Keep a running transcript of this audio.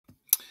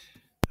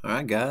All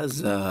right,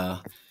 guys.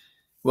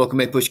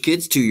 Welcome, APUSH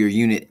kids, to your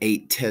Unit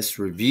 8 test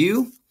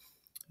review.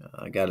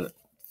 I got a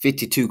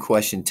 52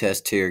 question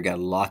test here. Got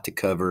a lot to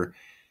cover.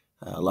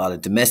 A lot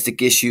of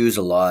domestic issues,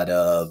 a lot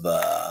of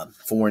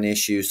foreign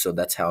issues. So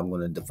that's how I'm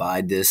going to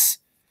divide this.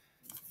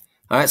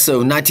 All right,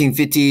 so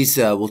 1950s,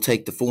 we'll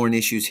take the foreign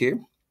issues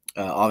here.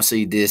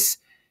 Obviously, this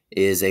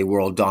is a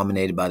world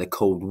dominated by the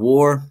Cold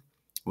War,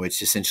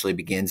 which essentially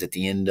begins at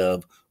the end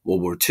of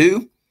World War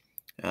II.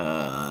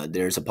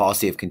 There's a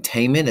policy of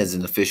containment as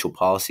an official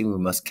policy. We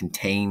must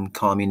contain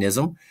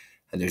communism.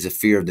 And there's a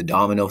fear of the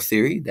domino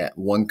theory that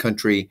one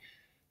country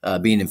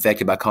being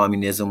infected by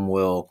communism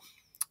will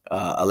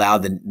allow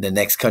the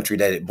next country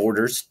that it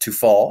borders to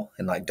fall.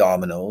 And like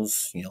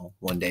dominoes,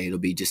 one day it'll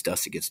be just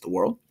us against the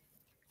world.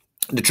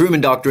 The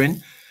Truman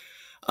Doctrine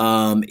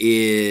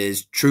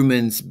is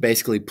Truman's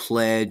basically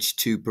pledge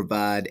to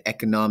provide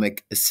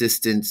economic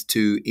assistance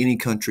to any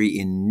country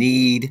in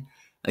need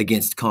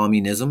against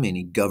communism,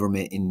 any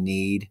government in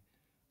need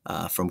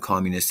from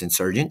communist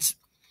insurgents.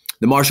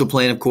 The Marshall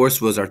Plan, of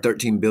course, was our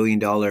 $13 billion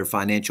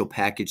financial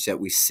package that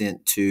we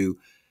sent to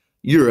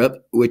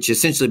Europe, which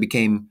essentially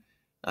became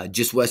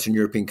just Western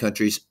European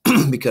countries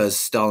because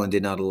Stalin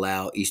did not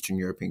allow Eastern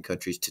European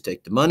countries to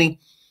take the money.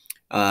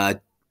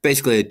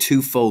 Basically a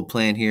twofold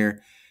plan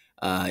here.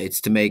 It's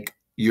to make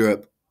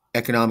Europe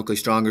economically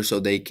stronger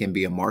so they can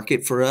be a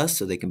market for us,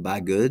 so they can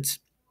buy goods,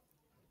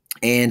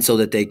 and so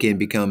that they can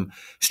become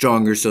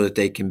stronger so that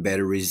they can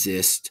better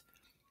resist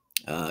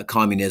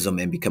communism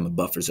and become a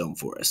buffer zone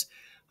for us.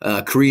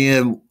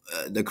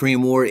 The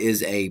Korean War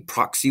is a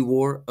proxy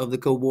war of the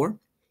Cold War,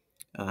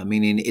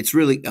 meaning it's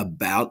really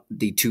about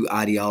the two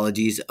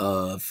ideologies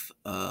of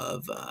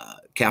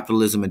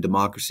capitalism and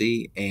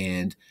democracy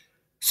and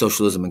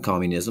socialism and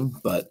communism,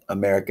 but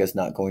America is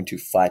not going to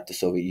fight the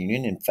Soviet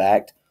Union. In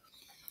fact,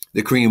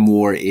 the Korean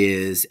War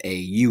is a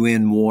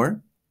UN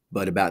war,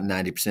 but about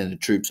 90% of the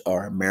troops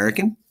are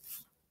American.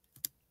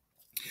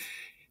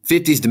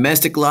 50s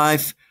domestic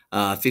life.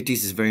 50s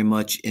is very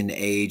much an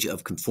age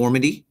of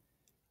conformity.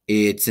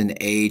 It's an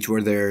age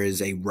where there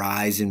is a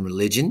rise in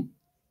religion.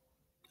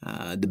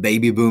 The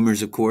baby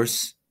boomers, of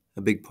course,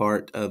 a big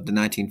part of the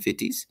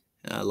 1950s.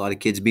 A lot of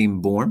kids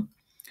being born.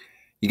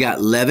 You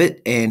got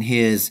Levitt and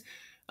his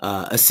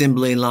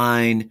assembly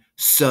line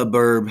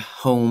suburb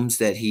homes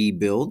that he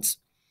builds,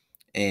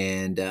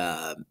 and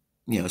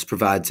it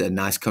provides a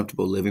nice,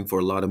 comfortable living for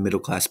a lot of middle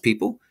class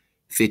people.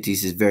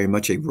 50s is very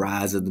much a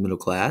rise of the middle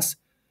class.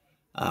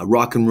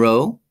 Rock and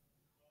roll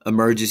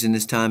emerges in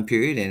this time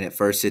period, and at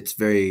first it's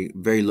very,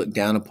 very looked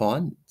down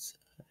upon.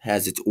 It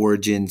has its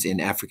origins in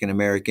African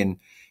American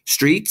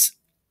streets,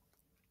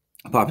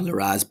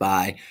 popularized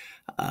by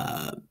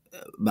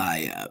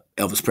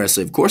Elvis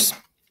Presley, of course.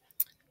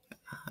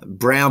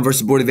 Brown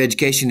versus Board of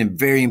Education, a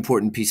very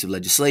important piece of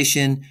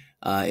legislation.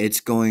 It's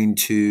going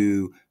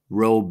to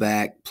roll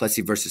back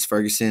Plessy versus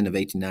Ferguson of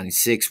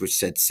 1896, which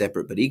said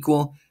separate but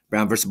equal.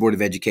 Brown versus Board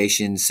of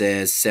Education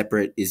says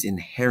separate is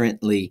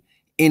inherently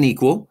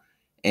unequal,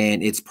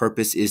 and its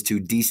purpose is to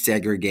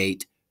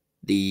desegregate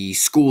the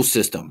school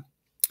system.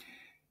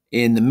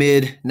 In the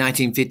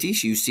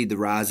mid-1950s, you see the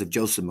rise of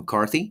Joseph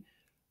McCarthy,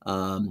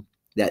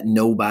 that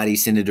nobody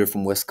senator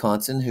from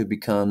Wisconsin who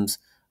becomes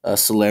a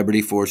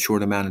celebrity for a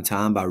short amount of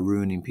time by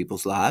ruining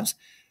people's lives.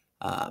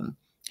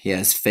 He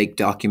has fake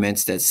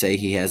documents that say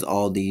he has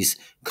all these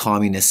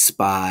communist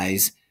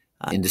spies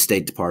in the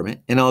State Department.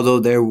 And although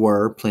there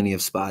were plenty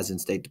of spies in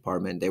the State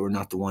Department, they were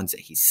not the ones that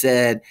he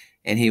said.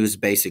 And he was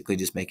basically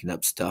just making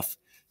up stuff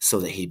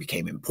so that he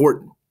became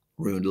important.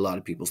 Ruined a lot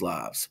of people's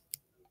lives.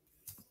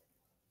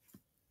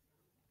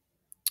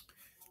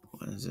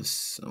 What is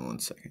this? Oh, 1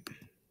 second.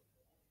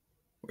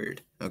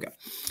 Weird. Okay.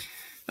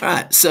 All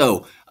right,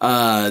 so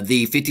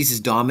the 50s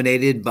is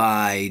dominated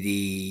by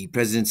the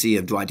presidency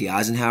of Dwight D.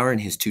 Eisenhower in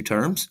his 2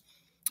 terms.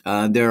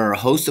 There are a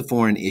host of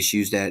foreign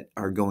issues that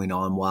are going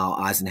on while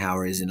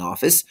Eisenhower is in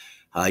office.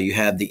 You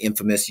have the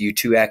infamous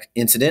U-2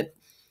 incident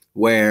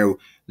where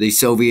the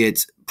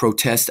Soviets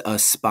protest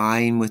us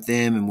spying with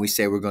them, and we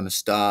say we're going to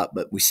stop,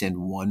 but we send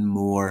one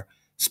more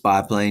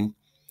spy plane,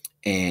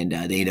 and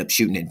they end up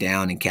shooting it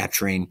down and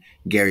capturing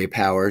Gary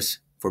Powers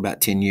for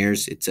about 10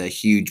 years. It's a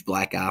huge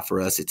black eye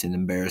for us. It's an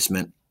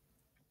embarrassment.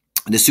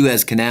 The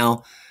Suez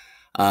Canal,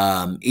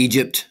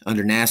 Egypt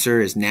under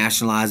Nasser is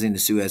nationalizing the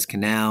Suez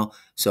Canal.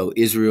 So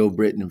Israel,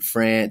 Britain, and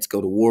France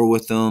go to war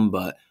with them,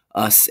 but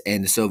us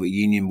and the Soviet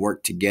Union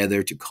work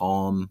together to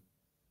calm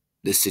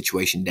this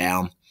situation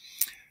down.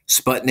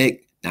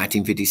 Sputnik,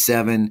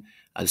 1957,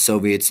 the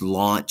Soviets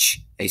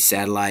launch a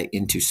satellite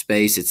into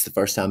space. It's the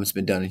first time it's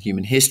been done in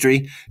human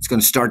history. It's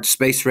going to start the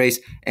space race,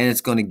 and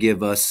it's going to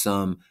give us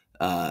some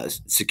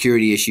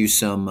security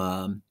issues,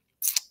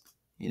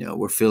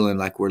 we're feeling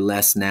like we're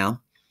less now.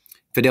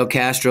 Fidel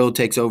Castro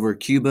takes over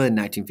Cuba in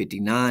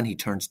 1959. He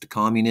turns to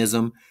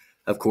communism.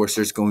 Of course,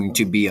 there's going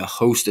to be a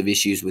host of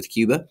issues with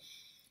Cuba.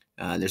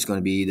 There's going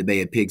to be the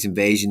Bay of Pigs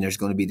invasion. There's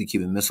going to be the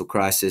Cuban Missile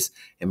Crisis.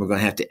 And we're going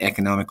to have to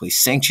economically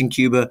sanction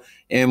Cuba.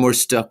 And we're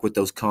stuck with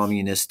those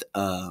communists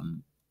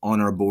on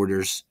our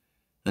borders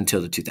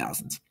until the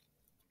 2000s.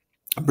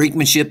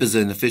 Brinkmanship is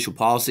an official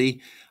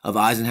policy of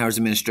Eisenhower's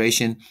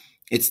administration.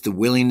 It's the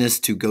willingness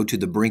to go to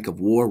the brink of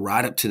war,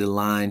 right up to the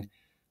line.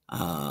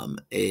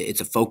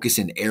 It's a focus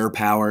in air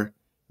power,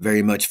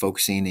 very much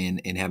focusing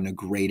in having a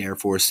great Air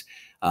Force.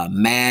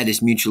 MAD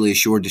is mutually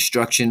assured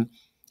destruction.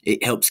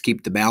 It helps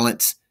keep the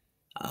balance.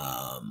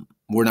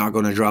 We're not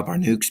going to drop our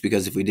nukes,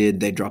 because if we did,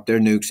 they'd drop their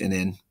nukes, and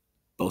then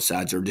both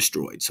sides are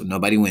destroyed. So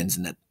nobody wins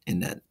in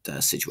that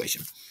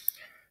situation.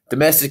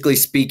 Domestically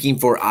speaking,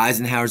 for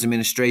Eisenhower's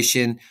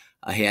administration,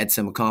 he had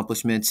some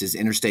accomplishments. His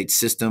interstate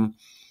system,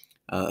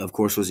 of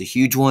course, was a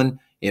huge one.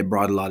 It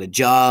brought a lot of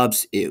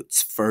jobs.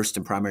 Its first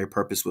and primary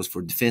purpose was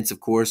for defense, of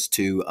course,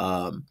 to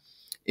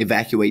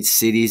evacuate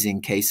cities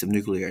in case of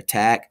nuclear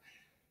attack.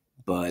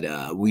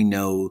 But we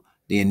know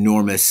the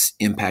enormous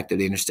impact of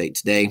the interstate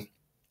today.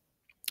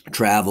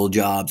 Travel,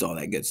 jobs, all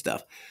that good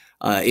stuff.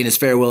 In his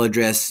farewell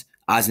address,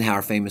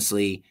 Eisenhower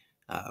famously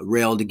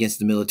railed against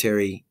the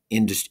military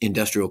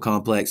industrial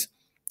complex.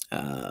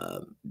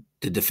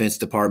 The Defense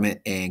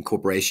Department and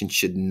corporations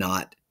should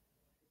not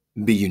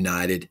be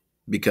united,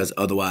 because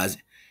otherwise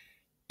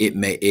it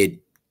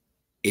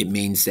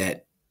means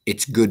that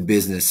it's good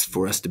business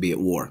for us to be at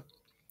war.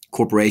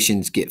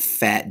 Corporations get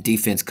fat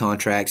defense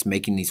contracts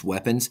making these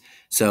weapons,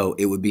 so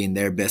it would be in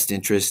their best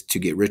interest to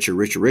get richer,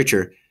 richer,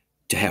 richer,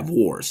 to have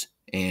wars.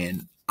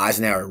 And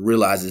Eisenhower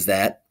realizes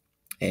that,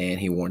 and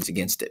he warns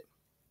against it.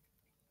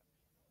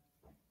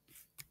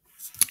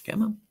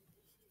 Come on.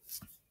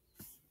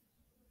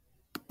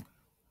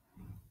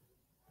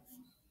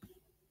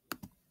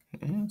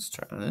 Okay, let's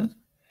try this.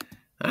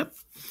 All right.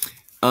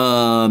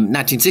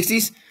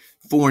 1960s,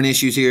 foreign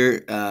issues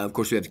here. Of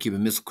course, we have the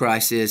Cuban Missile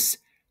Crisis.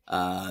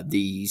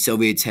 The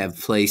Soviets have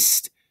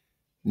placed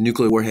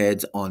nuclear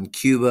warheads on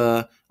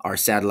Cuba. Our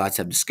satellites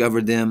have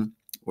discovered them.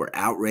 We're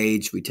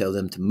outraged. We tell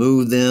them to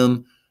move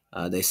them.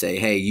 They say,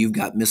 hey, you've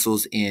got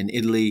missiles in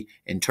Italy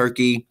and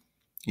Turkey.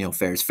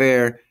 Fair is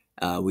fair.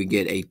 We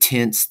get a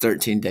tense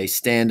 13-day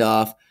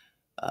standoff.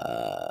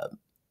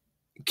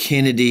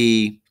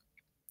 Kennedy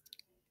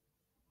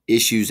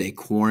issues a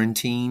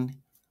quarantine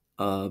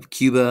of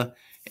Cuba,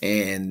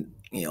 and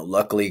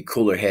luckily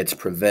cooler heads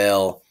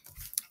prevail,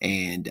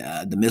 and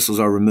the missiles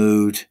are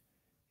removed.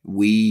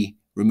 We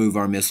remove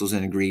our missiles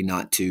and agree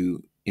not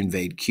to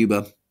invade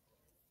Cuba.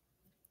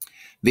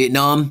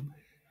 Vietnam,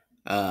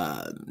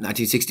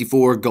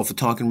 1964 Gulf of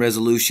Tonkin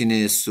resolution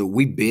is, so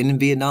we've been in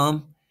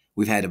Vietnam.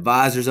 We've had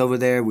advisors over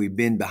there. We've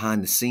been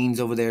behind the scenes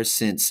over there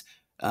since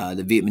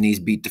the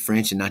Vietnamese beat the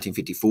French in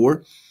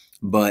 1954.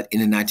 But in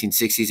the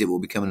 1960s, it will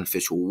become an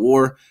official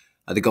war.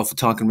 The Gulf of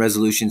Tonkin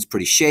resolution is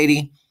pretty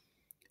shady.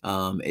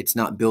 It's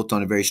not built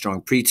on a very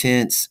strong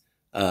pretense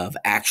of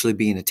actually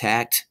being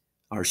attacked,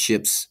 our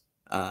ships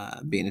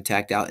being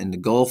attacked out in the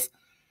Gulf.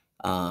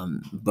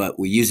 But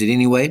we use it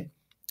anyway.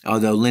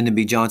 Although Lyndon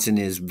B. Johnson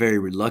is very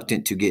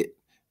reluctant to get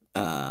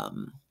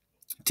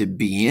to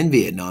be in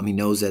Vietnam, he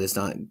knows that it's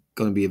not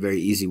going to be a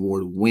very easy war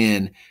to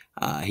win.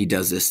 He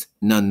does this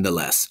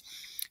nonetheless.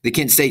 The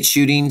Kent State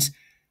shootings,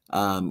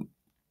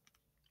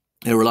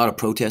 there were a lot of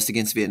protests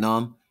against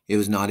Vietnam. It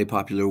was not a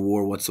popular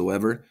war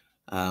whatsoever.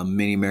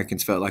 Many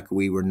Americans felt like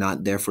we were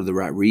not there for the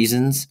right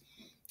reasons,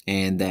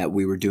 and that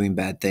we were doing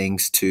bad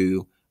things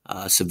to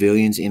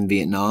civilians in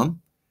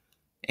Vietnam.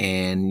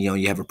 And,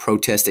 you have a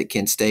protest at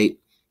Kent State.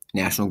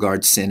 National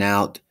Guard sent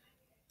out.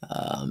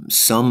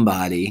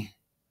 Somebody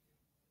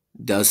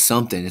does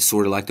something. It's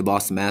sort of like the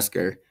Boston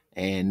Massacre.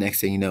 And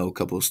next thing you know, a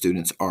couple of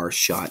students are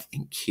shot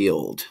and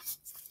killed.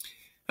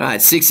 All right,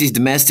 60s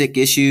domestic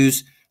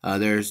issues.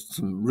 There's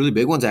some really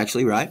big ones,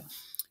 actually, right?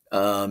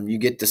 You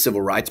get the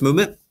civil rights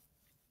movement.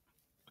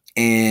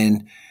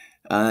 And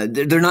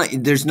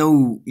there's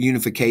no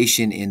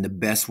unification in the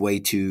best way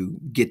to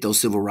get those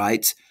civil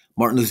rights.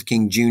 Martin Luther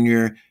King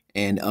Jr.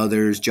 and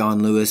others,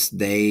 John Lewis,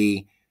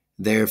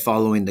 they're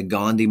following the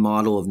Gandhi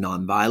model of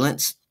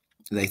nonviolence.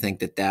 They think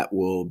that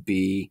will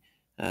be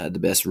the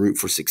best route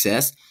for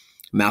success.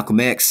 Malcolm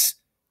X,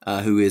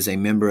 who is a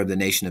member of the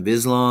Nation of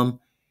Islam,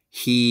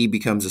 he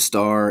becomes a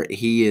star.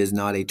 He is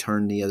not a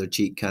turn the other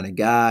cheek kind of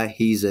guy.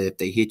 He's if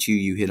they hit you,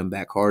 you hit them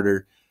back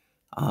harder.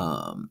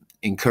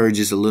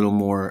 Encourages a little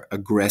more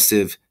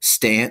aggressive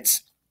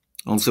stance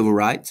on civil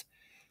rights.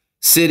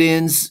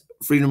 Sit-ins,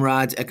 freedom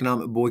rides,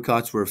 economic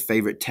boycotts were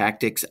favorite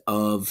tactics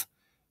of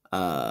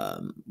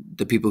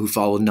the people who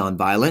followed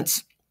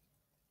nonviolence.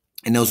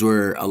 And those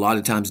were a lot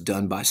of times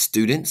done by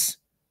students.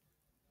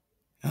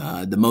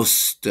 The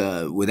most,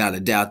 without a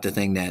doubt, the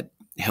thing that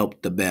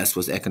helped the best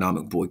was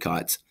economic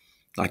boycotts,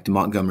 like the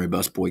Montgomery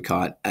bus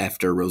boycott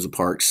after Rosa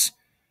Parks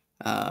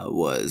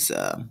was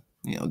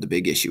the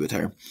big issue with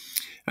her.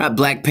 All right,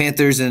 Black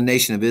Panthers and the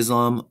Nation of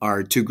Islam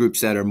are two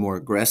groups that are more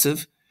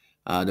aggressive.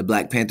 The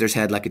Black Panthers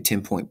had like a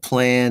 10-point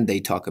plan. They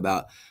talk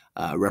about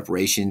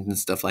reparations and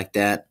stuff like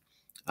that.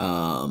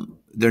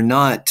 They're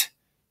not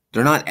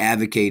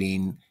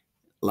advocating,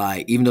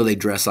 like, even though they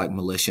dress like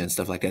militia and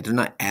stuff like that, they're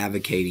not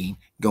advocating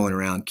going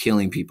around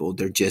killing people.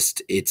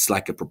 It's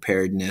like a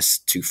preparedness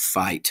to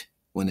fight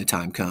when the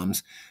time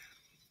comes.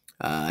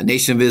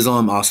 Nation of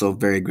Islam, also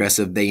very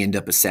aggressive. They end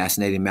up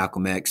assassinating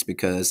Malcolm X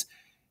because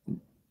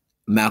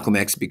Malcolm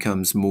X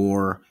becomes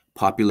more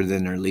popular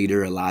than their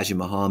leader, Elijah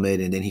Muhammad,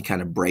 and then he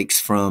kind of breaks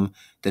from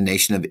the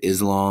Nation of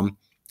Islam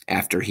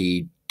after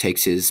he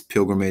takes his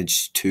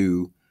pilgrimage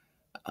to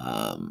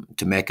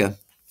Mecca.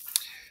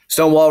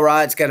 Stonewall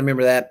riots, got to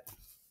remember that.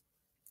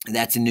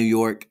 That's in New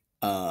York.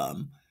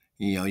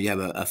 You have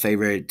a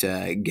favorite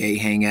gay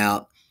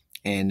hangout,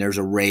 and there's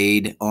a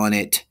raid on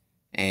it,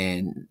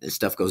 and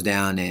stuff goes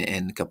down,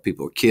 and a couple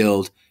people are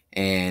killed,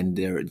 and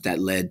that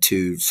led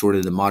to sort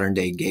of the modern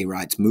day gay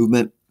rights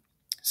movement.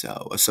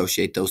 So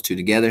associate those two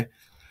together.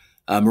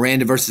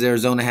 Miranda versus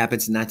Arizona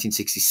happens in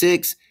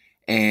 1966,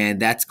 and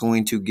that's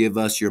going to give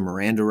us your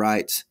Miranda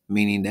rights,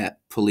 meaning that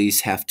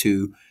police have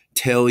to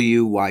tell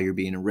you why you're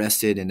being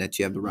arrested and that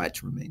you have the right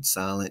to remain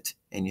silent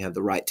and you have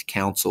the right to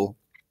counsel,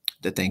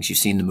 the things you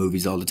see in the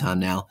movies all the time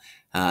now.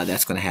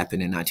 That's going to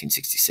happen in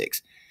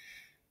 1966.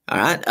 All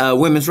right.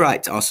 Women's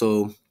rights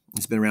also,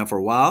 it's been around for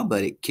a while,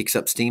 but it kicks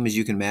up steam, as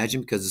you can imagine,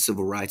 because the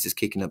civil rights is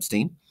kicking up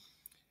steam.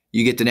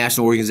 You get the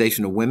National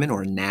Organization of Women,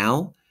 or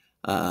NOW,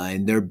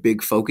 and their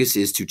big focus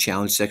is to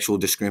challenge sexual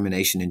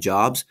discrimination in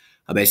jobs.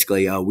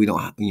 Basically,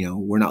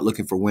 we're not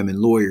looking for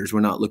women lawyers. We're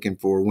not looking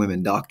for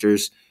women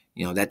doctors.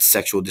 That's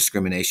sexual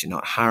discrimination,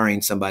 not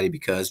hiring somebody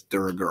because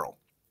they're a girl.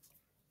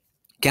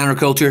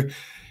 Counterculture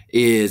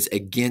is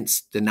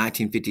against the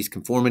 1950s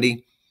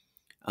conformity.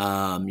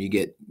 You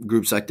get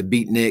groups like the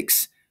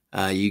Beatniks.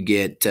 You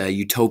get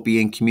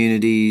utopian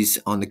communities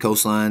on the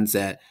coastlines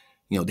that,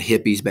 the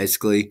hippies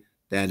basically,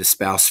 that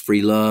espouse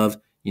free love,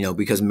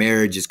 because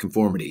marriage is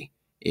conformity.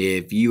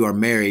 If you are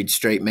married,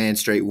 straight man,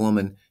 straight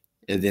woman,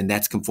 then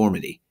that's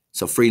conformity.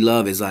 So free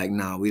love is like,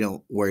 no, we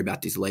don't worry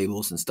about these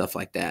labels and stuff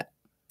like that.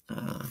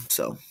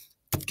 So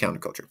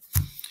counterculture.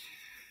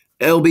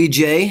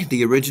 LBJ,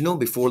 the original,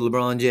 before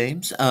LeBron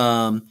James,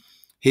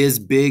 his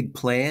big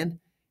plan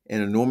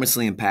and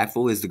enormously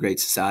impactful is the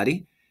Great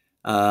Society.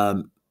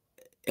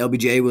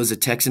 LBJ was a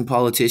Texan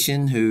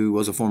politician who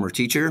was a former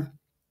teacher,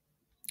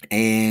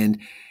 and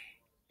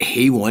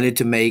he wanted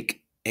to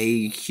make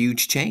a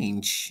huge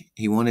change.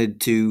 He wanted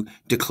to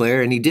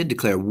declare, and he did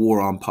declare, war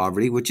on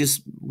poverty, which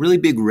is really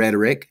big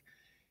rhetoric.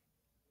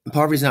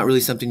 Poverty is not really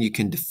something you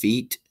can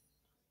defeat.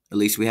 At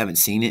least we haven't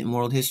seen it in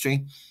world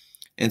history.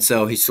 And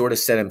so he sort of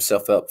set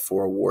himself up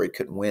for a war he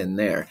couldn't win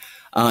there.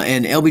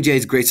 And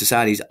LBJ's Great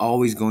Society is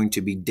always going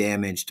to be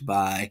damaged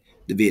by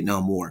the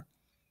Vietnam War.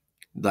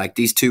 Like,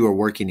 these two are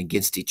working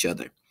against each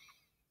other.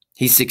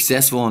 He's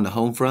successful on the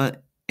home front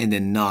and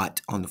then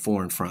not on the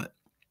foreign front.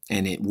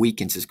 And it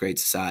weakens his Great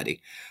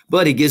Society.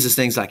 But he gives us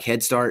things like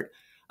Head Start.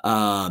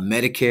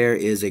 Medicare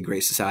is a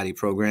Great Society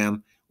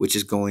program, which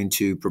is going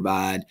to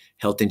provide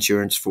health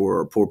insurance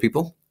for poor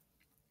people.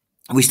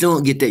 We still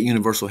don't get that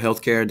universal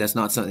health care. That's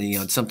not something,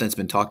 it's something that's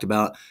been talked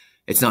about.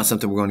 It's not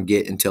something we're going to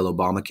get until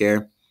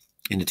Obamacare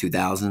in the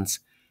 2000s.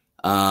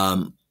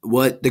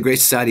 What the Great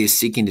Society is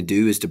seeking to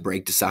do is to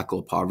break the cycle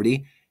of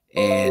poverty.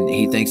 And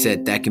he thinks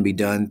that can be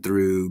done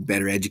through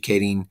better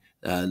educating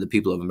the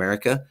people of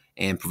America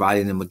and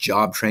providing them with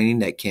job training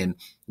that can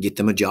get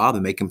them a job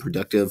and make them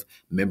productive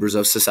members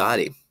of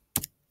society.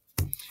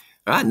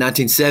 All right,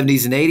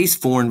 1970s and 80s,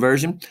 foreign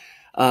version.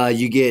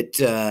 You get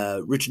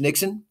Richard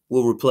Nixon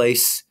will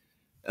replace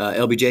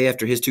LBJ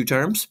after his 2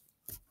 terms.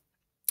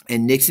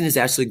 And Nixon is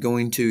actually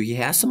he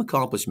has some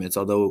accomplishments,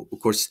 although, of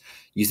course,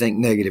 you think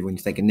negative when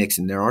you think of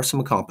Nixon. There are some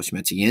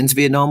accomplishments. He ends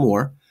Vietnam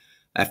War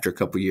after a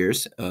couple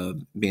years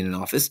of being in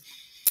office.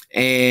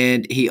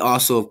 And he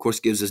also, of course,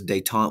 gives us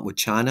détente with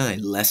China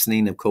and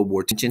lessening of Cold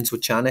War tensions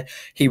with China.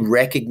 He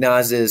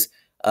recognizes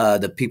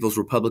the People's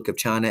Republic of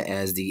China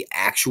as the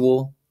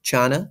actual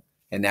China,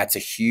 and that's a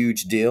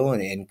huge deal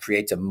and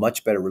creates a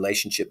much better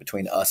relationship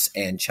between us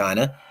and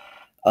China.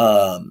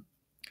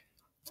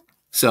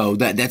 So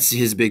that's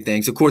his big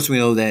things. Of course, we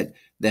know that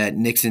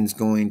Nixon's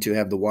going to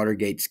have the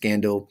Watergate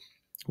scandal,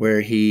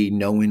 where he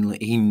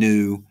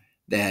knew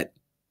that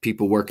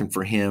people working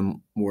for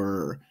him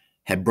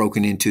had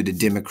broken into the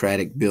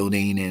Democratic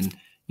building and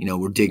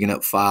were digging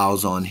up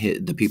files on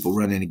the people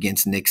running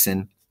against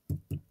Nixon.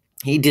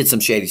 He did some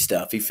shady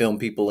stuff. He filmed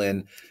people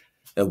in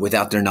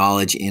without their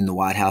knowledge in the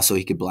White House so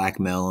he could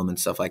blackmail them and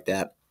stuff like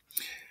that.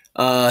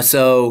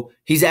 So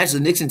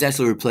Nixon's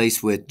actually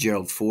replaced with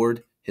Gerald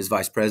Ford, his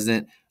vice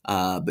president.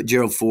 But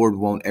Gerald Ford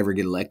won't ever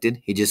get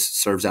elected. He just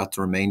serves out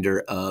the remainder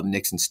of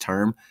Nixon's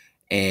term.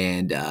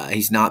 And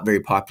he's not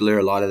very popular,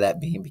 a lot of that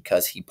being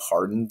because he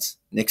pardons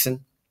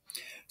Nixon.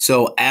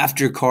 So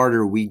after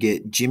Carter, we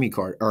get Jimmy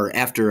Carter, or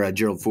after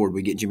Gerald Ford,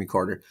 we get Jimmy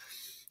Carter.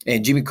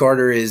 And Jimmy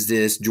Carter is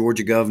this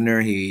Georgia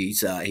governor.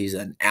 He's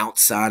an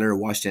outsider,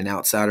 Washington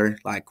outsider,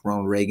 like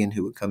Ronald Reagan,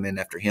 who would come in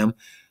after him.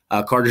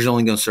 Carter's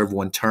only going to serve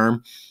 1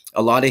 term.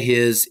 A lot of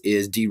his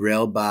is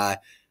derailed by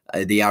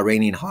the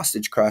Iranian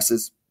hostage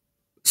crisis.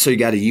 So you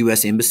got a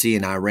U.S. embassy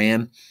in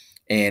Iran,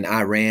 and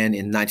Iran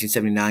in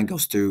 1979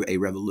 goes through a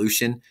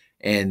revolution,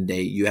 and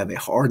you have a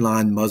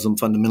hardline Muslim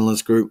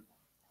fundamentalist group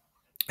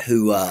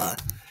who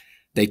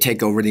they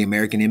take over the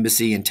American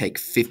embassy and take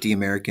 50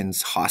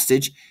 Americans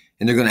hostage,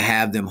 and they're going to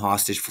have them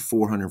hostage for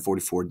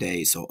 444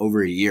 days, so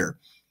over a year.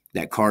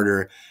 that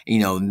Carter,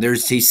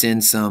 he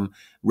sends some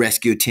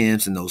rescue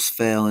attempts and those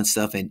fail and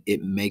stuff, and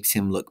it makes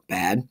him look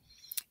bad.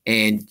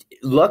 And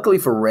luckily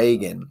for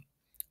Reagan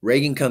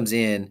comes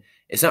in.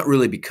 It's not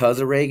really because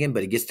of Reagan,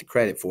 but he gets the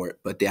credit for it.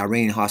 But the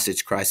Iranian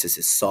hostage crisis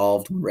is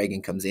solved when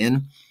Reagan comes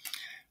in.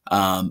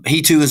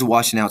 He too is a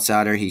Washington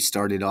outsider. He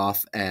started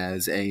off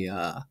as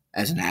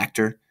an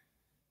actor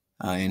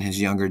in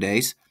his younger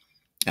days.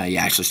 He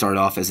actually started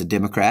off as a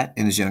Democrat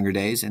in his younger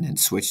days and then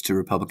switched to the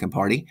Republican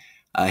Party.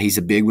 He's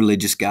a big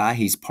religious guy.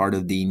 He's part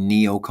of the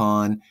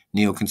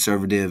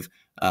neoconservative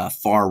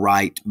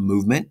far-right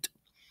movement.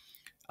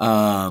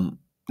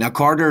 Now,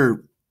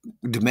 Carter,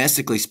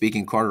 domestically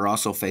speaking, Carter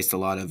also faced a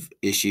lot of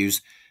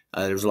issues.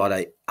 There was a lot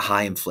of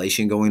high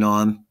inflation going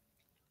on.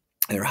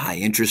 There were high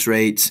interest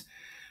rates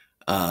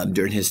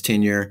during his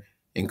tenure,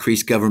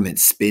 increased government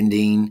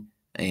spending,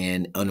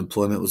 and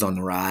unemployment was on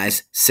the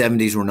rise.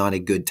 70s were not a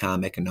good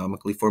time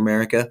economically for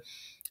America.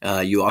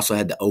 You also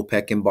had the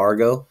OPEC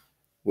embargo,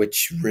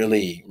 which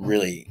really,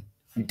 really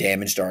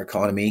damaged our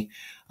economy.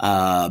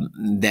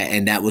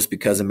 That was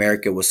because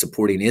America was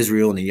supporting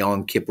Israel in the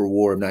Yom Kippur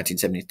War of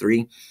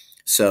 1973.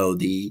 So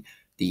the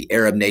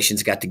Arab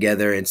nations got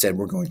together and said,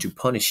 "We're going to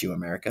punish you,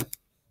 America."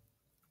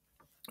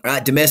 All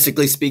right,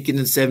 domestically speaking,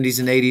 in the 70s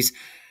and 80s,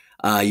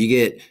 you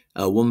get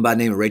a woman by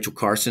the name of Rachel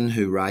Carson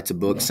who writes a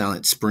book,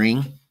 Silent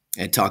Spring,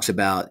 and talks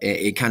about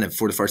it. Kind of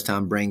for the first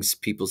time brings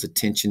people's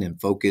attention and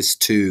focus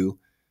to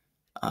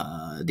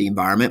the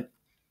environment.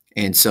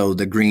 And so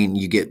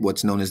you get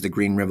what's known as the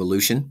Green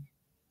Revolution.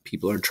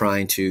 People are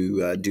trying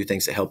to do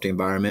things that help the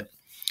environment.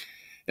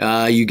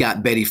 You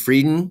got Betty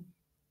Friedan,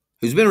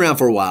 who's been around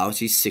for a while.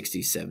 She's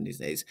 60s, 70s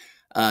days.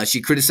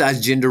 She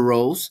criticized gender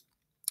roles,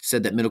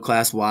 said that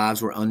middle-class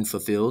wives were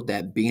unfulfilled,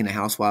 that being a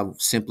housewife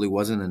simply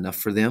wasn't enough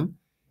for them.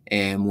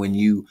 And when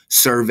you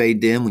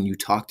surveyed them, when you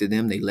talked to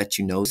them, they let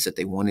you know that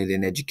they wanted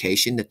an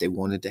education, that they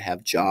wanted to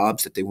have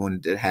jobs, that they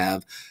wanted to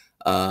have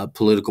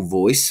political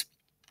voice.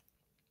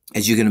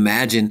 As you can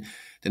imagine,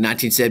 the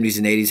 1970s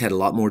and 80s had a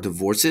lot more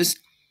divorces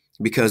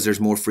because there's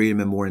more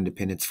freedom and more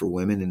independence for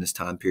women in this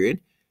time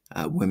period.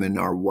 Women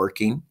are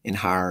working in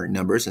higher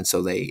numbers, and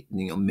so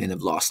men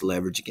have lost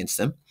leverage against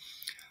them.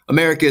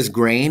 America is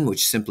graying,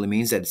 which simply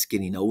means that it's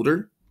getting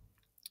older.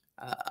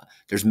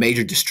 There's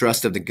major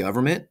distrust of the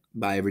government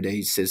by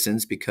everyday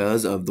citizens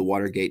because of the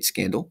Watergate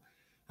scandal.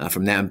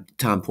 From that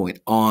time point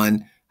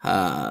on,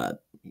 a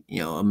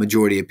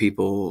majority of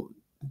people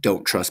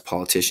don't trust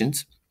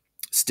politicians.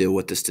 Still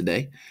with us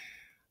today.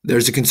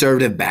 There's a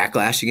conservative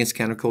backlash against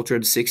counterculture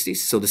of the 60s.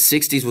 So the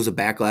 60s was a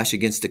backlash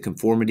against the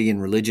conformity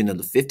and religion of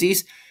the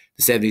 50s.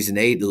 The 70s and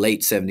the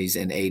late 70s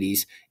and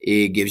 80s,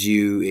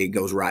 it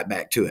goes right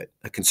back to it.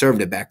 A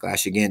conservative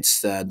backlash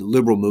against the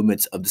liberal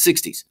movements of the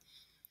 60s.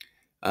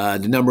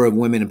 The number of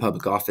women in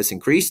public office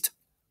increased.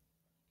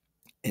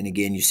 And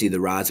again, you see the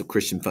rise of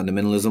Christian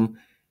fundamentalism.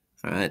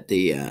 All right,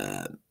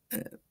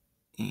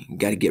 you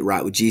got to get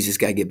right with Jesus,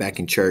 got to get back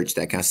in church,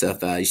 that kind of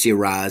stuff. You see a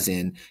rise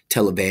in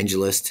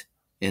televangelists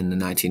in the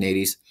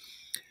 1980s.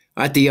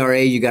 All right, the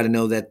ERA, you got to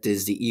know that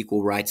is the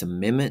Equal Rights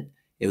Amendment.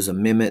 It was an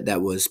amendment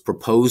that was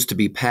proposed to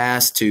be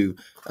passed to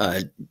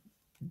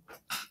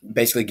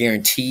basically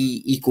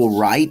guarantee equal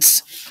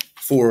rights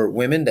for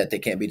women, that they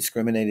can't be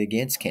discriminated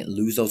against, can't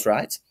lose those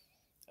rights.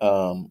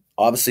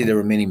 Obviously, there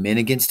were many men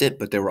against it,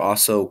 but there were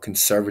also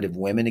conservative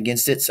women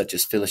against it, such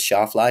as Phyllis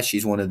Schlafly.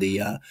 She's one of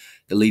the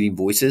leading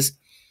voices.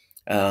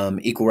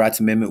 Equal Rights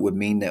Amendment would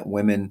mean that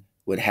women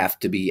would have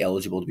to be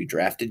eligible to be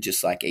drafted,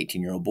 just like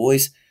 18-year-old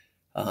boys.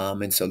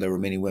 And so there were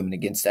many women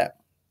against that.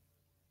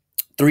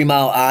 3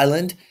 Mile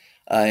Island.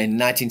 In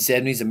the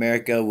 1970s,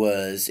 America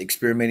was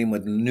experimenting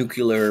with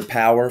nuclear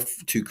power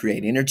to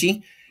create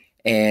energy.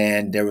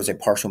 And there was a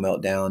partial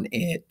meltdown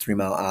at 3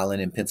 Mile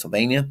Island in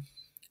Pennsylvania.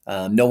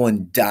 No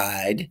one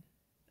died,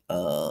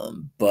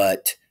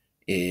 but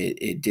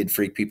it did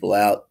freak people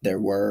out. There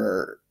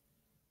were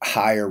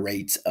higher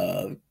rates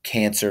of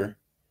cancer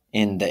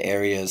in the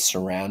areas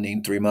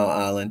surrounding 3 Mile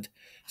Island.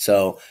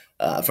 So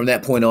from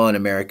that point on,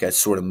 America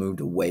sort of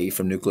moved away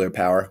from nuclear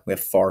power. We have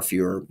far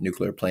fewer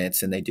nuclear plants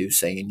than they do,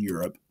 say, in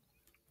Europe.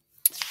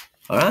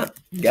 All right,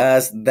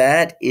 guys,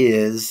 that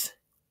is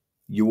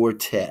your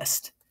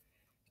test.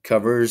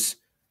 Covers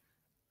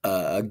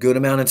a good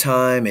amount of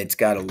time. It's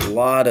got a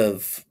lot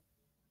of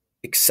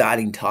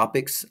exciting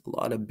topics, a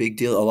lot of big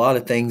deal, a lot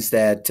of things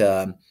that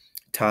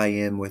tie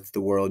in with the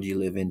world you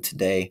live in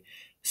today.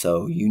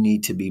 So you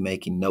need to be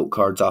making note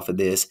cards off of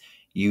this.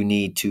 You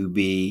need to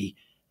be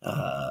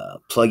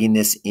plugging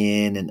this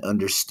in and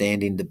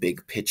understanding the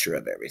big picture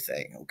of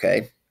everything,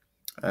 okay?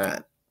 All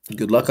right.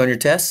 Good luck on your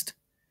test.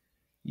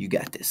 You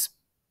got this.